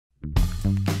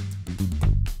Howdy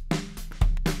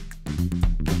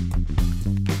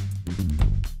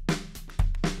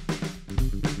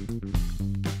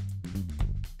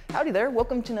there,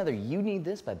 welcome to another You Need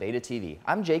This by Beta TV.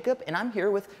 I'm Jacob and I'm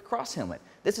here with CrossHelmet.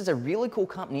 This is a really cool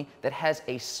company that has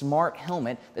a smart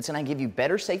helmet that's going to give you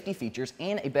better safety features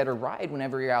and a better ride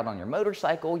whenever you're out on your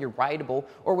motorcycle, your rideable,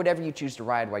 or whatever you choose to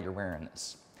ride while you're wearing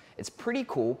this. It's pretty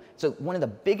cool. So one of the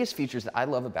biggest features that I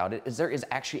love about it is there is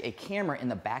actually a camera in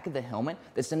the back of the helmet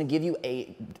that's going to give you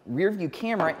a rear view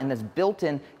camera and this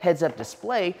built-in heads-up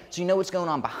display so you know what's going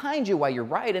on behind you while you're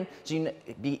riding, so you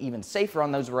can be even safer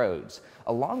on those roads.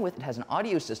 Along with it has an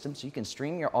audio system so you can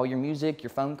stream all your music,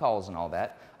 your phone calls and all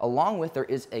that. Along with there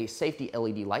is a safety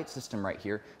LED light system right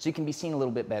here so you can be seen a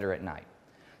little bit better at night.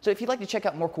 So if you'd like to check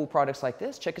out more cool products like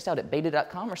this, check us out at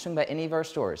beta.com or swing by any of our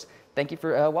stores. Thank you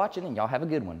for watching and y'all have a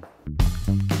good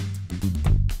one.